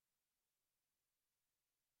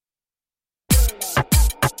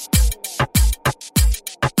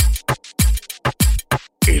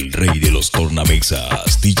El rey de los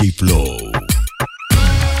tornamesas, DJ Flow.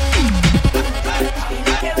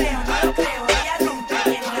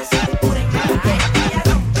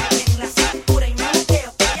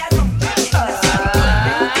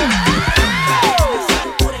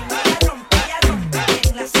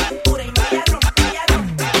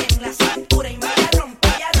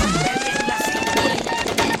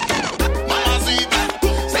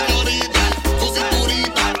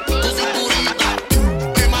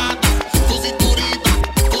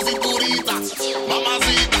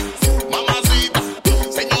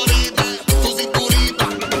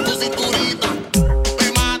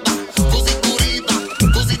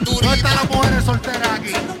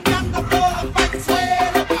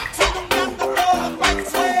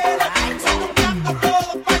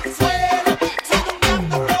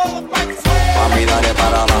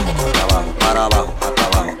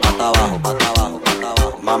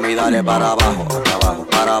 Mami, dale para abajo, hasta abajo,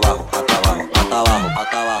 para abajo, hasta abajo, hasta abajo,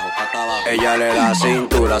 hasta abajo, hasta abajo. Ella le da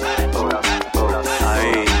cintura,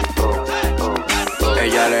 ahí.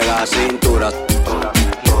 Ella le da cintura, así.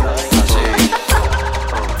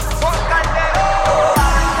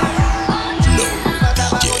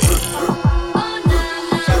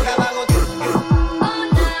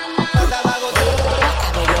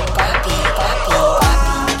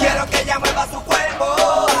 Quiero que ella mueva su cuerpo,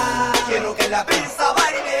 quiero que la pista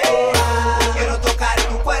baile, quiero tocar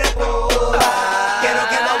tu cuerpo, quiero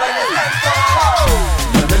que no bailes lento.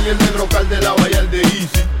 Yandel y el negro cal de la valla de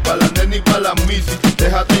Easy, pa' la nena y pa' la misi.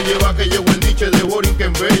 Déjate llevar que llegó el niche de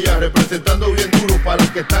Borinquen Bella, representando bien duro para los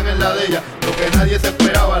que están en la de ella. Lo que nadie se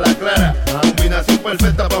esperaba, la clara, combinación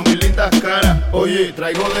perfecta pa' mis lindas caras. Oye,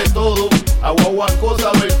 traigo de todo, agua,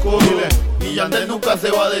 cosa, ver coro, y Yandel nunca se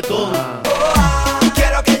va de todo.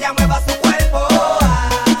 Quiero que ella mueva su cuerpo,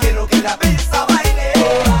 quiero que la pista baile,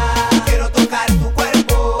 quiero tocar tu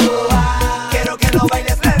cuerpo, quiero que no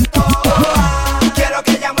bailes lento. Quiero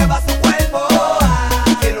que ella mueva su cuerpo,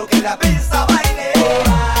 quiero que la pista baile,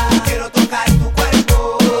 quiero tocar tu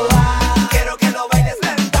cuerpo, quiero que no bailes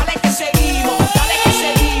lento. Dale que seguimos, dale que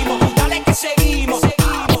seguimos, dale que seguimos,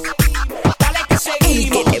 dale que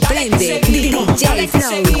seguimos, el que te prende, DJ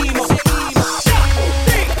Flow.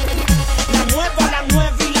 La nueva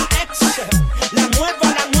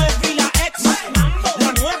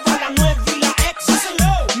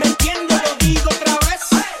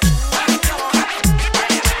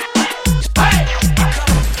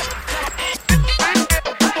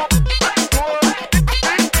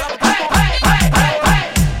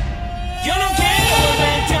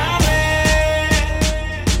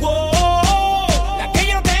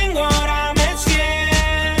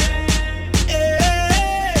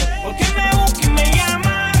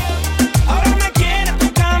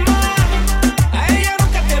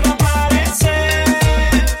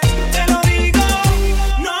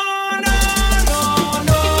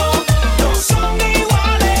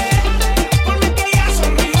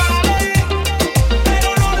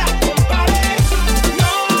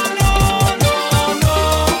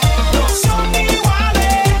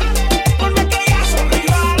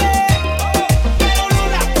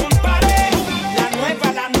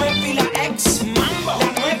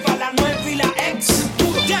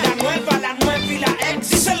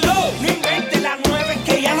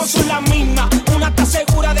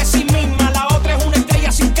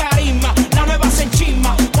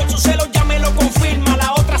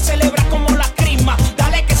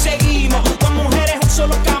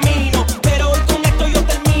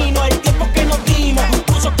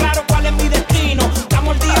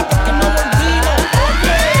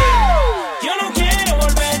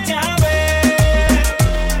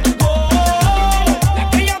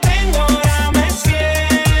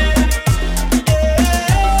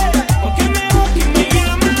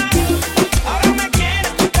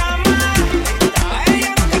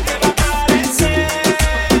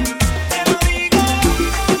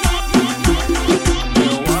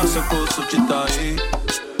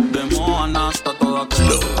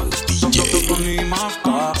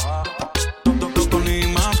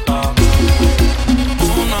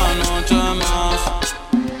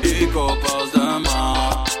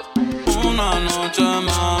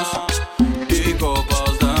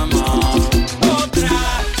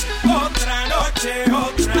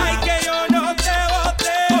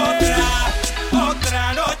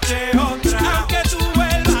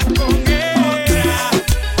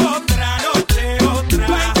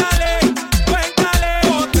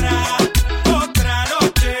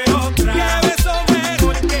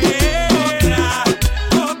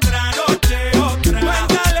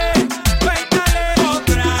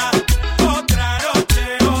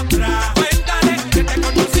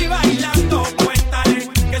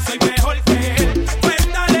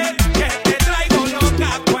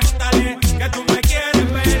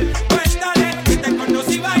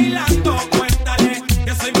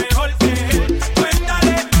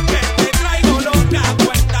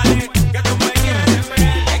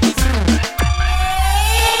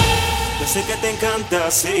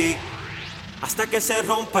así, hasta que se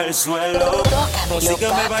rompa el suelo.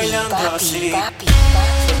 Sígueme bailando así,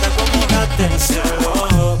 suelta como gata en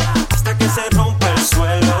cielo, hasta que se rompa el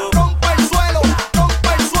suelo. Rompa el suelo,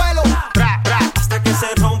 rompa el suelo. Hasta que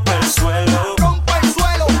se rompa el suelo. Rompa el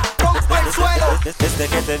suelo, rompa el suelo. Desde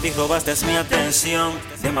que te vi robaste mi atención,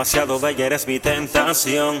 demasiado bella eres mi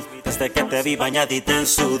tentación. Desde que te vi bañadita en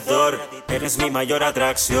sudor, eres mi mayor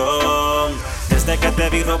atracción. Desde que te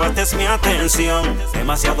vi robaste mi atención,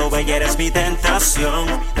 demasiado bella eres mi tentación.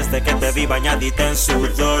 Desde que te vi bañadita en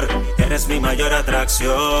sudor, eres mi mayor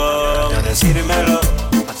atracción. A decírmelo,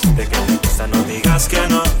 así de que te gusta no digas que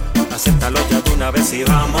no. Acéptalo ya de una vez y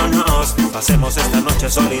vámonos. Pasemos esta noche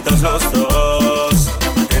solitos los dos.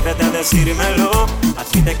 Atrévete a decírmelo, a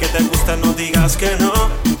ti de que te gusta no digas que no.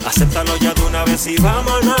 Acéptalo ya de una vez y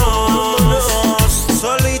vámonos.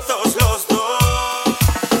 Solitos los dos.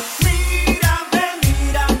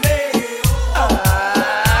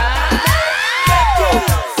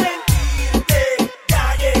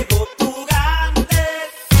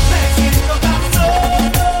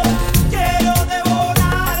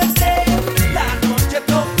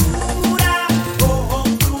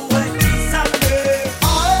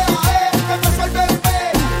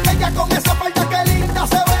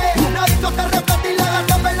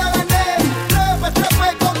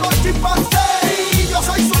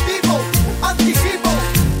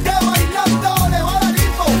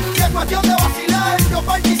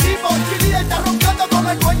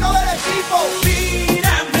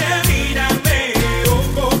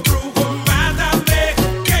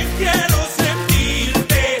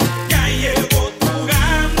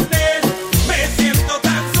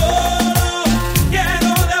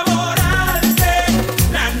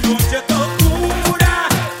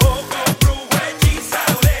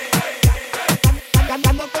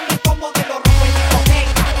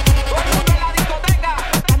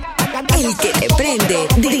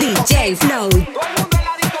 DJ Flow.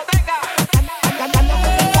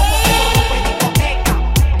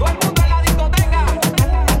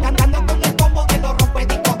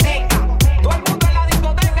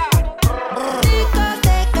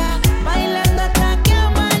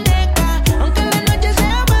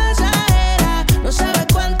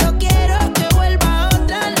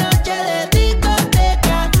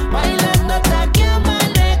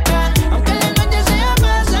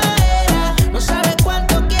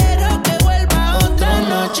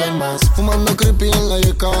 Fumando creepy en la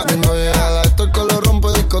yeca, viendo llegada, esto el color rompe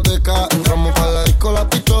discoteca. Entramos pa' la disco, la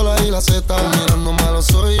pistola y la zeta. Mirando malo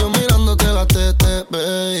soy yo, mirándote la tete,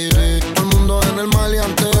 baby. Todo el mundo en el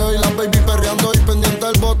maleanteo y la baby perreando y pendiente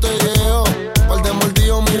al botelleo. Par de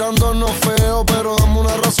mordidos mirándonos feo, pero dame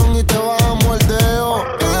una razón y te bajamos el dedo.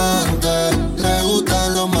 Antes le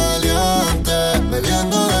gustan los maleantes,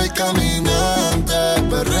 peleando del caminante,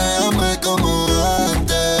 perréame como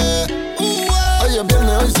antes. Hoy es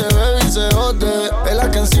viernes, hoy se bebe y se jode. Pela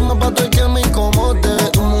que encima pa' todo el que me incomode.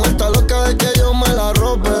 Tu mujer está loca de que yo me la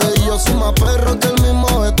robe, y yo soy más perro que el mismo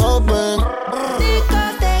Beethoven.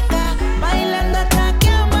 Discoteca, bailando hasta que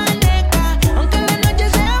amanezca. Aunque la noche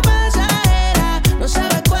sea pasajera, no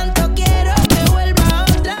sabes cuánto quiero que vuelva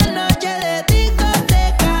otra noche de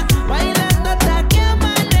discoteca. Bailando hasta que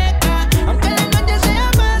amanezca. Aunque la noche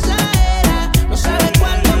sea pasajera, no sabes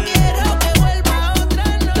cuánto quiero que vuelva otra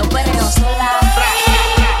noche. Yo perreo sola.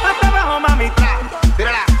 Hasta abajo, mami.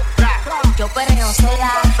 Tírala. Yo perreo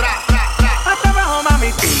sola. Hasta abajo, mami.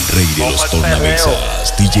 El rey de los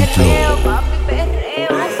tornamesas, DJ Perreo, Flow. papi,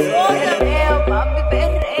 perreo. Perreo, papi,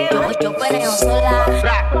 perreo. Yo perreo sola.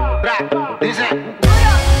 Dice.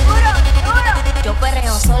 Yo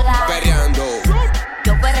perreo sola. Perreando,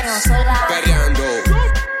 Yo perreo sola. perreando,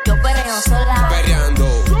 Yo perreo sola. perreando.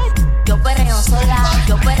 Yo perreo sola.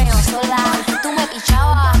 Yo perreo sola. Tú me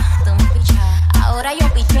pichabas. Ahora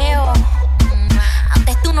yo picheo.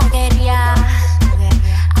 Antes tú no querías.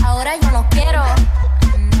 Ahora yo no quiero.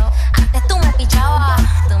 Antes tú me pichabas.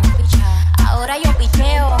 Ahora yo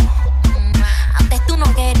picheo. Antes tú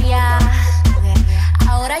no querías.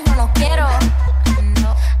 Ahora yo no quiero.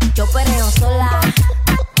 Yo perreo sola.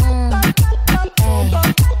 Ey.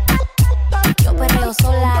 Yo perreo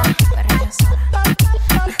sola.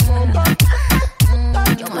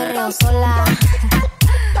 Yo perreo sola.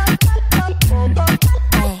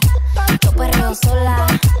 Ey. Yo perreo sola.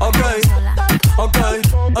 Ok,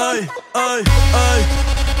 ay, ay, ay.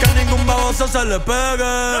 Que ningún baboso se le pegue.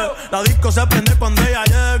 La disco se prende cuando ella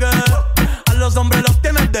llegue. A los hombres los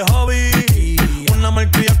tienes de hobby. Una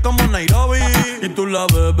marquilla como Nairobi. Y tú la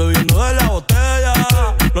ves bebiendo de la botella.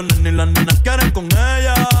 Los nenes y las nenas quieren con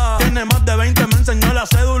ella. Tiene más de 20, me enseñó la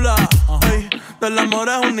cédula. Ey, del amor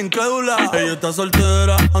es un incrédula. Ella está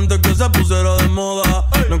soltera antes que se pusiera de moda.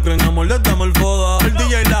 No creen amor, le damos el foda. El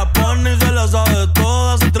DJ la pone y se la sabe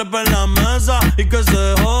toda. Se trepa en la mesa y que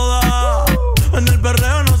se joda. En el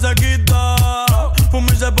perreo no se quita.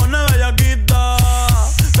 Fuma y se pone bellaquita.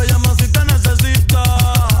 Te llama si te necesita.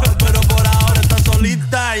 Pero por ahora está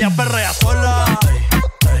solita. Ella perrea sola.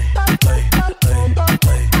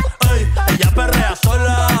 Ella perrea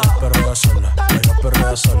sola. Perrea sola. Ella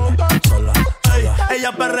perrea sola. Sola.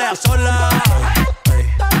 Ella perrea sola.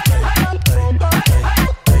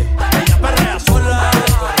 Ella perrea sola.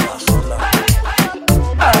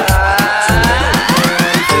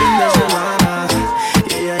 El fin de semana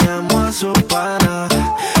y ella llamó a su pana.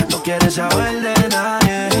 No quiere saber de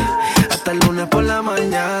nadie hasta el lunes por la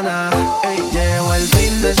mañana. Ey, llegó el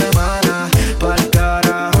fin de semana, pa'l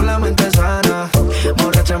carajo la mente sana.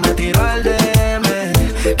 Borracha me tiró al DM,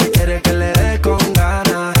 que quiere que le dé con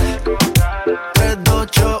ganas. 3, 2,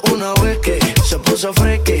 8, una whisky, se puso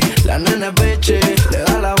freaky. La nena es bitchy, le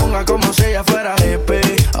da la bonga como si ella fuera hippie.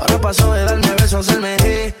 Ahora pasó de darme besos a hacerme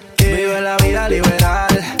hit. Vive la vida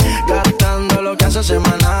liberal, gastando lo que hace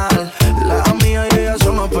semanal. La amiga y ella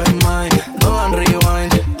somos pues mine, no dan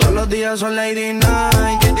rewind. Todos los días son lady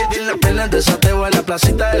night. Y las piernas de sateo en la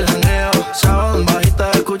placita del janeo. Sábado en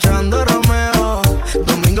bajita escuchando Romeo.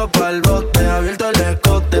 Domingo pa'l bote, abierto el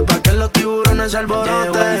escote pa' que los tiburones se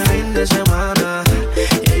alboroten. Llegó el fin de semana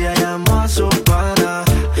y ella llamó a su pana.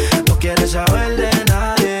 No quiere saber de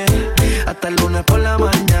nadie hasta el lunes por la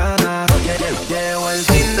mañana. Llegó el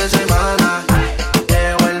fin de semana.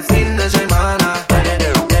 Llegó el fin de semana.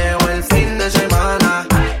 Llegó el fin de semana.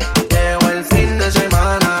 Llegó el fin de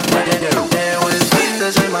semana. Llegó el fin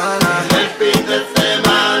de semana. El fin de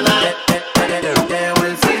semana. Llegó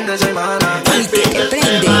el fin de semana. El que te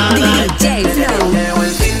prende, DJ Flow. Llegó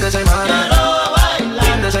el fin de semana.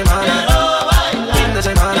 Fin de semana. Fin de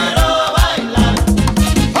semana.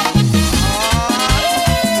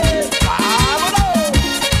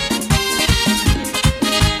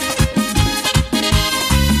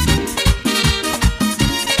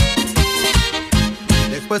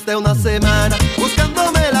 Después de una semana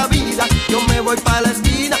buscándome la vida, yo me voy pa' la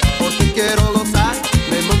esquina porque quiero gozar.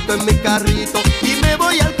 Me monto en mi carrito y me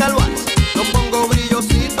voy al Calvario. Lo pongo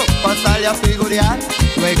brillosito pa' salir a figurear.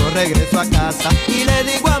 Luego regreso a casa y le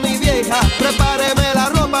digo a mi vieja: prepáreme la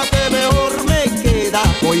ropa que mejor me queda.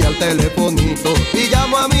 Voy al telefonito y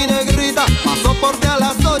llamo a mi negrita. Paso por ti a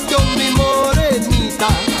las 8, mi morenita.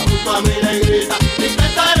 Abuso a mi negrita, sin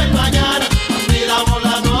pensar en mañana. Así damos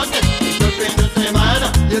la noche y el fin de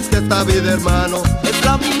semana. Y es que esta vida, hermano, es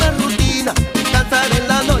la misma rutina. Descansar en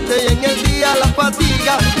la noche y en el día la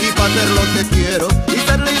fatiga. Y para hacer lo que quiero y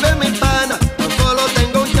ser libre mi pana, tan solo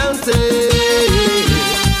tengo un chance.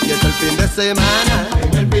 Y es el fin de semana.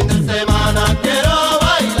 En el fin de semana quiero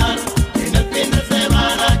bailar. En el fin de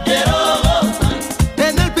semana quiero gozar.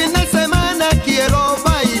 En el fin de semana quiero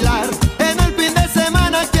bailar. En el fin de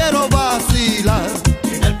semana quiero vacilar.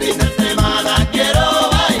 En el fin de semana quiero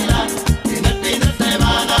bailar. En el fin de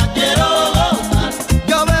semana quiero gozar.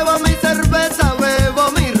 Yo bebo mi cerveza,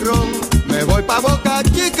 bebo mi ron. Me voy pa' Boca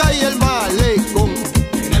Chica y el malecón.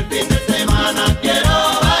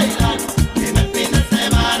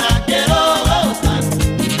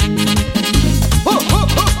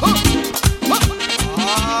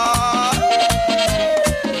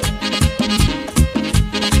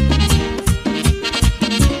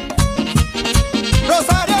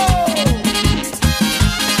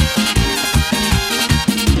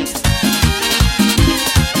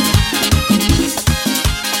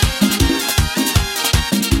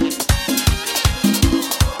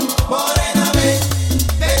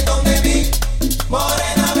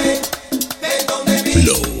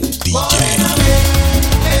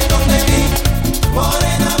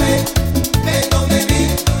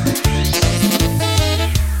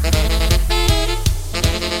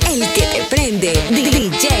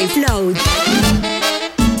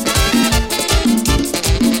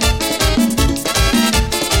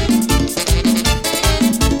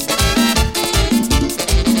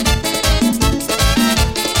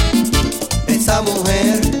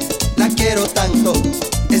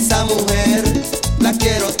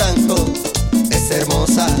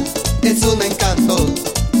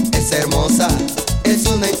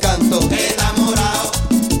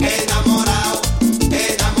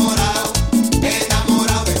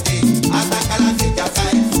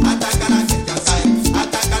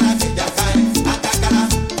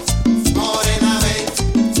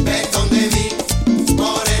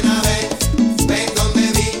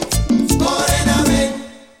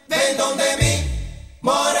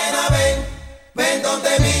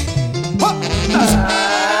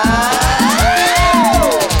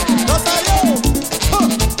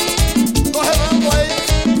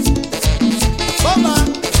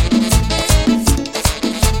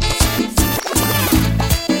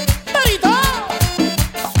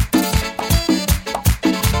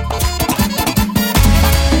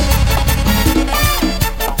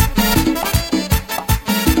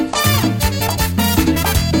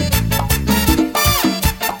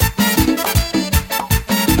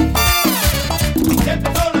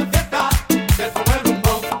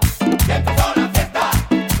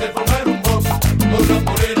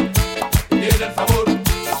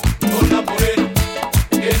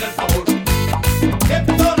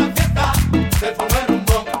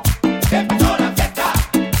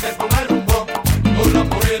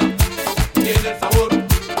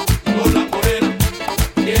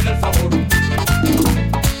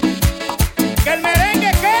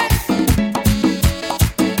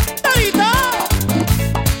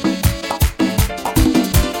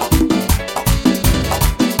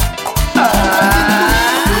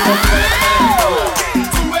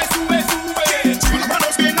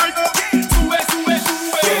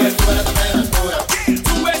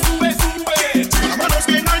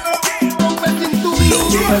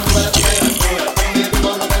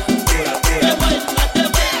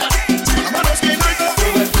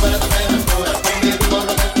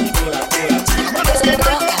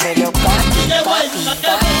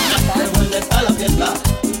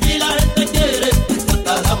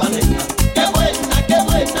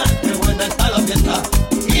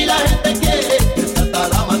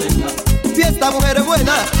 Fiesta, mujeres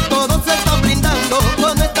buenas, todos se están brindando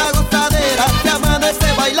con esta gozadera, se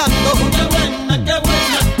amanece bailando.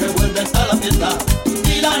 Qué buena está la fiesta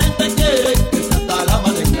y la gente quiere que se hasta la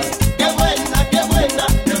maneja. Qué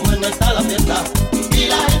buena está la fiesta y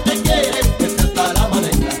la gente quiere que se hasta la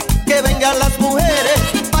maneja. Que vengan las mujeres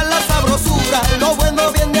para la sabrosura, lo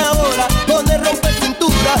bueno viene ahora con el romper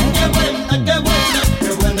cintura.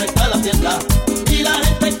 Qué buena está la fiesta y la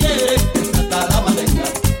gente quiere que se hasta la maneja.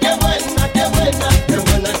 Qué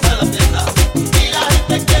buena está la fiesta y la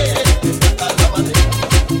gente quiere que se hasta la maneja.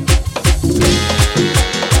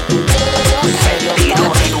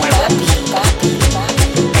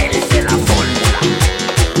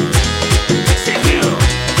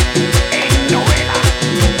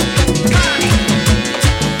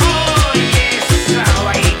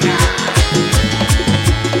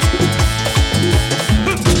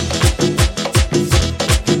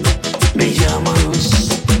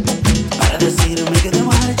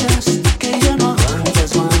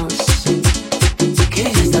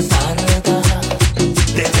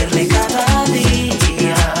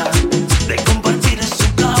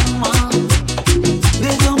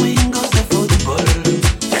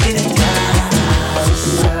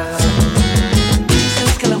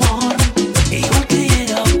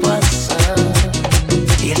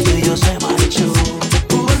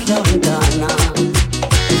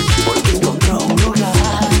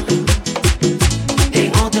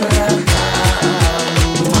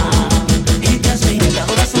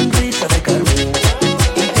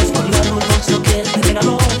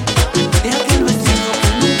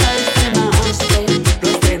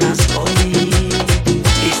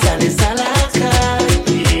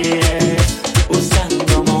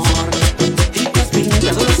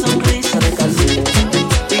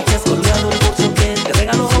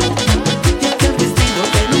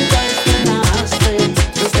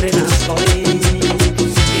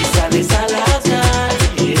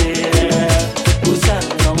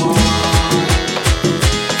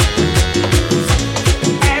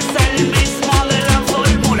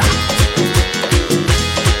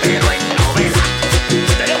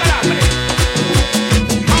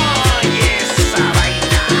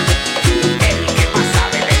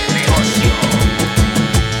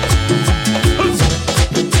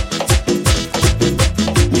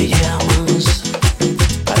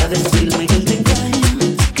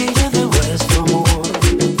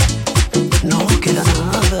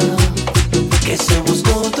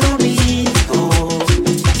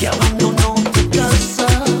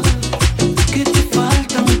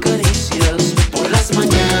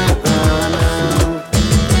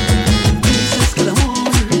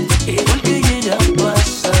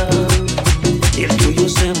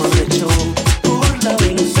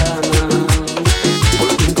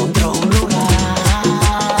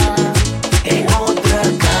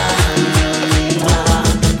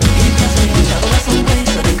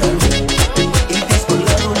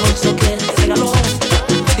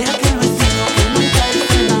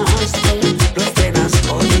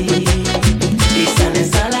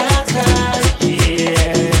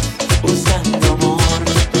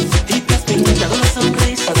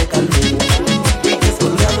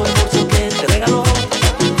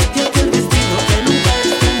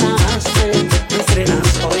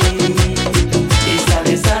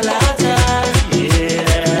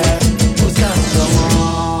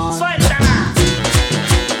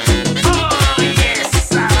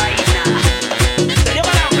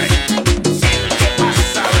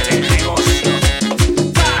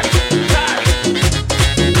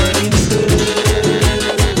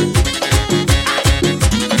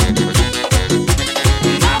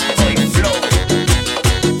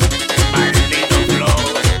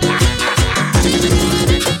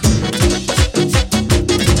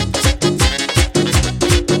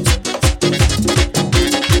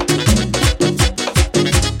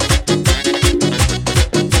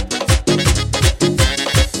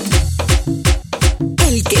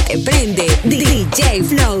 DJ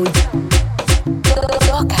Flow.